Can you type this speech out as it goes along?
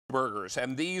burgers,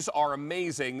 and these are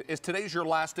amazing. Today's your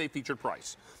last day featured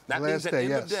price. That means at the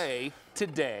end of the day,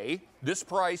 today, this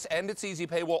price and its easy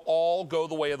pay will all go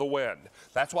the way of the wind.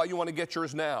 That's why you want to get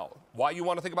yours now. Why you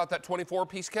want to think about that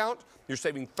 24-piece count? You're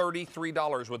saving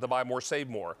 $33 with the Buy More, Save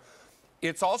More.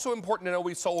 It's also important to know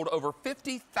we sold over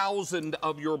 50,000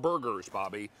 of your burgers,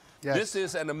 Bobby. Yes. This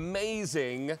is an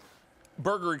amazing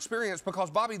burger experience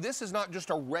because, Bobby, this is not just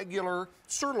a regular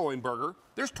sirloin burger.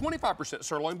 There's 25%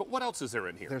 sirloin, but what else is there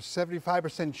in here? There's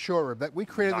 75% short rib. We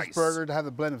created this burger to have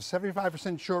a blend of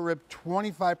 75% short rib,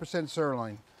 25%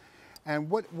 sirloin. And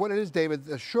what it is, David,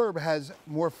 the short rib has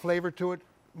more flavor to it,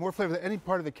 more flavor than any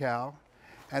part of the cow,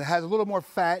 and it has a little more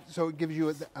fat, so it gives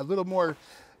you a little more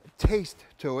taste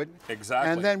to it.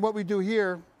 Exactly. And then what we do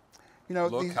here, you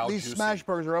know, these smash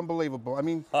burgers are unbelievable. I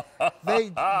mean,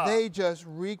 they just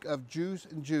reek of juice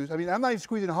and juice. I mean, I'm not even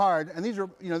squeezing hard, and these are,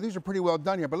 you know, these are pretty well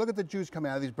done here. But look at the juice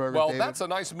coming out of these burgers. Well, David. That's a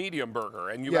nice medium burger,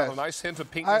 and you have a nice hint of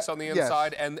pinkness on the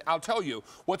inside. And I'll tell you,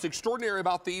 what's extraordinary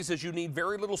about these is you need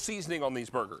very little seasoning on these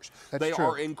burgers. They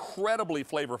are incredibly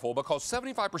flavorful because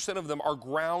 75% of them are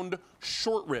ground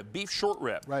short rib, beef short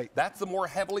rib. Right. That's the more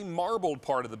heavily marbled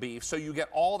part of the beef, so you get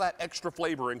all that extra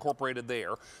flavor incorporated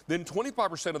there. Then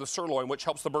 25% of the sirloin, which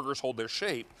helps the burgers hold their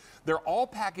shape. They're all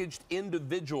packaged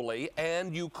individually,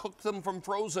 and you cook them from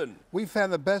frozen. We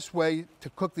found the best way to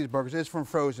cook these burgers is from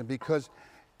frozen because,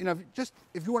 you know,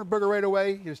 if you want a burger right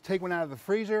away, you just take one out of the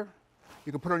freezer.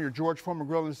 You can put it on your George Foreman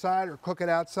grill inside or cook it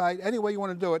outside, any way you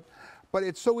want to do it. But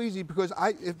it's so easy because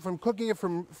from cooking it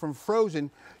from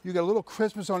frozen, you get a little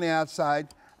crispness on the outside,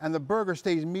 and the burger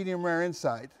stays medium rare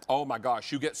inside. Oh my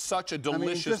gosh, you get such a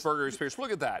delicious burger experience.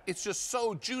 Look at that. It's just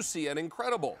so juicy and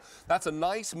incredible. That's a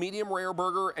nice medium rare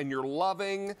burger, and you're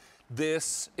loving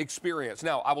this experience.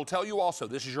 Now, I will tell you also,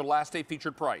 this is your last day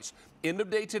featured price. End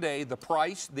of day today, the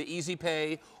price, the easy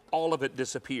pay, all of it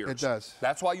disappears. It does.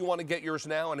 That's why you want to get yours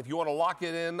now, and if you want to lock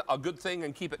it in, a good thing,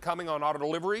 and keep it coming on auto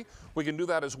delivery, we can do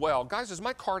that as well. Guys, is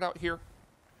my card out here?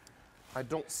 I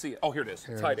don't see it. Oh, here it is.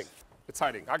 It's hiding. It's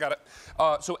hiding. I got it.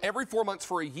 So every 4 months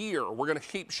for a year, we're going to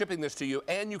keep shipping this to you,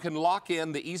 and you can lock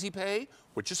in the easy pay,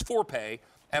 which is 4-pay,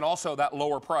 and also that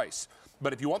lower price.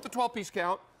 But if you want the 12-piece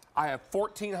count, I have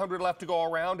 1,400 left to go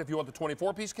around. If you want the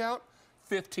 24-piece count,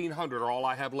 1,500 are all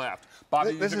I have left.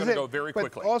 Bobby, these are going to go very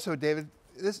quickly. But also, David,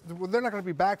 they're not going to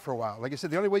be back for a while. Like I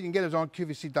said, the only way you can get it is on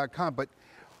QVC.com. But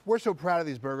we're so proud of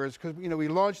these burgers because, you know, we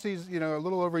launched these, you know, a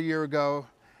little over a year ago,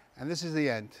 and this is the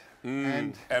end.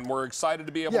 And we're excited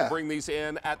to be able to bring these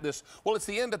in at this, well, it's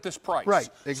the end at this price. Right,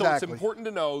 exactly. So it's important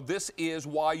to know this is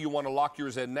why you want to lock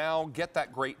yours in now, get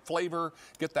that great flavor,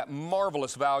 get that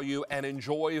marvelous value, and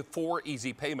enjoy 4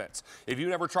 easy payments. If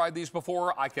you've never tried these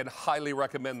before, I can highly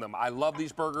recommend them. I love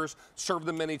these burgers, served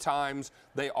them many times.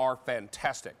 They are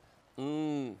fantastic.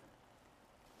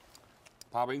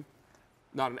 Bobby,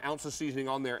 not an ounce of seasoning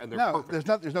on there, and they're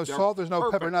perfect. There's no salt, there's no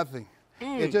pepper, nothing.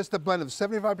 It's just a blend of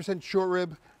 75% short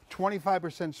rib,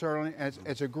 25% sirloin, and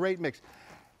it's a great mix.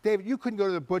 David, you couldn't go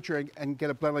to the butcher and get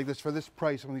a blend like this for this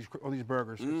price on these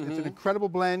burgers. It's an incredible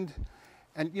blend,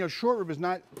 and you know, short rib is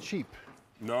not cheap.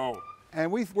 No.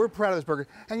 And we're proud of this burger.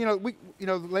 And you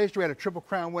know, last year we had a Triple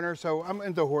Crown winner, so I'm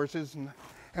into horses,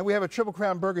 and we have a Triple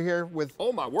Crown burger here with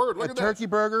oh my word, look at that. Turkey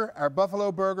burger, our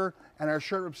buffalo burger, and our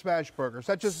short rib smash burgers.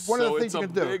 That's just one of the things you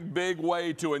can do. So it's a big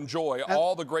way to enjoy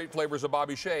all the great flavors of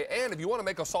Bobby Chez. And if you want to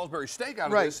make a Salisbury steak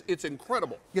out of this, it's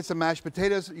incredible. Get some mashed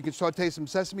potatoes. You can saute some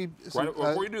sesame.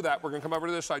 Before you do that, we're going to come over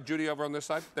to this side. Judy, over on this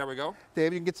side. There we go.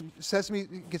 David, you can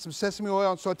get some sesame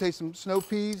oil and saute some snow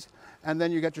peas. And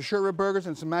then you got your short rib burgers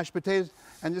and some mashed potatoes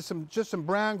and just some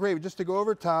brown gravy just to go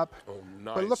over top. Oh,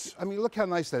 nice. But look, I mean, look how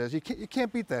nice that is. You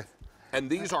can't beat that. And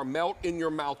these are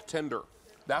melt-in-your-mouth tender.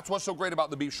 That's what's so great about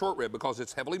the beef short rib, because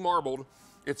it's heavily marbled,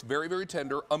 it's very, very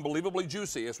tender, unbelievably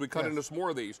juicy as we cut into some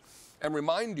more of these. And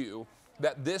remind you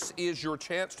that this is your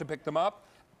chance to pick them up.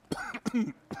 All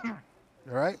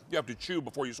right. You have to chew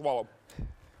before you swallow.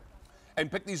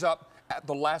 And pick these up at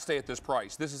the last day at this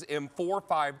price. This is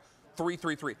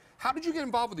M45333. How did you get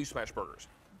involved with these smash burgers?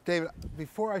 David,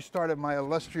 before I started my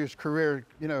illustrious career,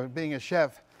 you know, being a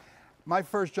chef, my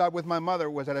first job with my mother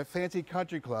was at a fancy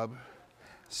country club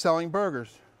selling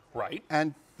burgers. Right.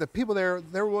 And the people there,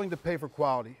 they were willing to pay for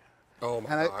quality. Oh my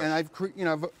gosh.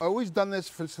 I've always done this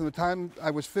from the time I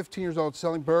was 15 years old,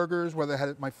 selling burgers, whether I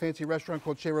had my fancy restaurant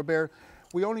called Chez.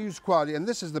 We only use quality, and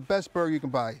this is the best burger you can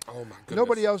buy. Oh my goodness.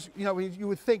 Nobody else, you know, you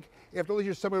would think after all these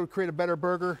years somebody would create a better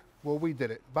burger. Well, we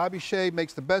did it. Bobby Chez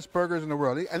makes the best burgers in the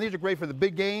world, and these are great for the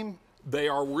big game. They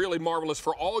are really marvelous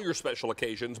for all your special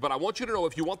occasions, but I want you to know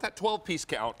if you want that 12-piece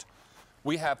count,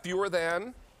 we have fewer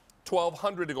than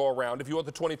 1,200 to go around. If you want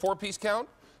the 24-piece count,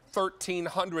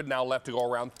 1,300 now left to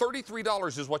go around.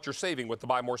 $33 is what you're saving with the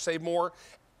Buy More, Save More.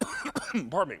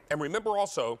 Pardon me. And remember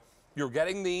also, you're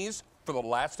getting these for the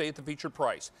last day at the featured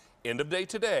price. End of day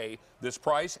today, this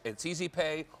price, it's easy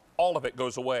pay, all of it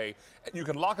goes away. And you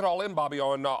can lock it all in, Bobby,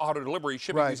 on auto delivery,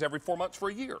 shipping these every 4 months for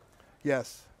a year.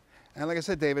 Yes. And like I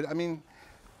said, David, I mean,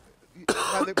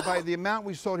 by the amount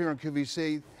we sold here on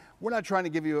QVC, we're not trying to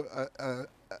give you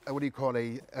what do you call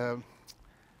it,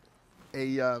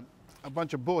 a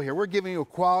bunch of bull here. We're giving you a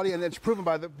quality, and it's proven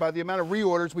by the amount of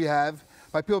reorders we have,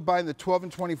 by people buying the 12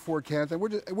 and 24 cans, and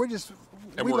we're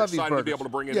excited to be able to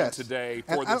bring it in today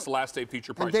for this last day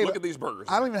feature price. David, look at these burgers.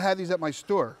 I don't even have these at my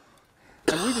store,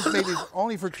 and we just made these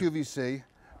only for QVC.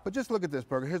 But just look at this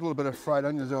burger. Here's a little bit of fried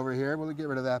onions over here. We'll get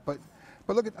rid of that. But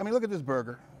look at this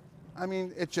burger. I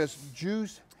mean, it's just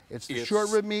juice. It's the short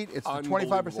rib meat. It's the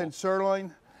 25%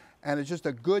 sirloin, and it's just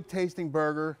a good tasting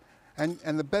burger. And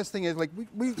the best thing is, like,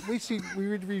 we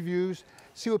read reviews,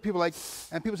 see what people like,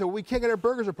 and people say, well, we can't get our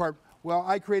burgers apart. Well,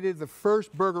 I created the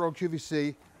first burger on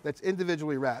QVC that's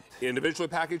individually wrapped. Individually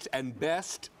packaged and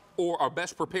best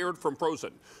prepared from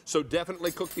frozen. So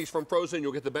definitely cook these from frozen.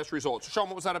 You'll get the best results. Sean,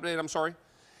 what was that update? I'm sorry.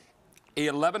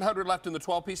 1,100 left in the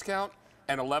 12-piece count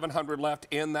and 1,100 left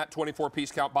in that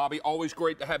 24-piece count. Bobby, always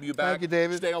great to have you back. Thank you,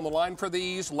 David. Stay on the line for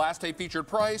these. Last day featured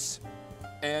price.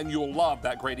 And you'll love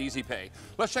that great easy pay.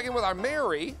 Let's check in with our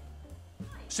Mary.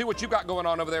 See what you've got going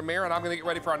on over there, Mary, and I'm going to get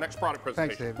ready for our next product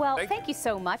presentation. Thanks, David. Well, thank you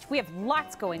so much. We have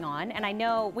lots going on, and I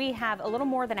know we have a little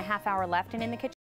more than a half hour left and in the kitchen.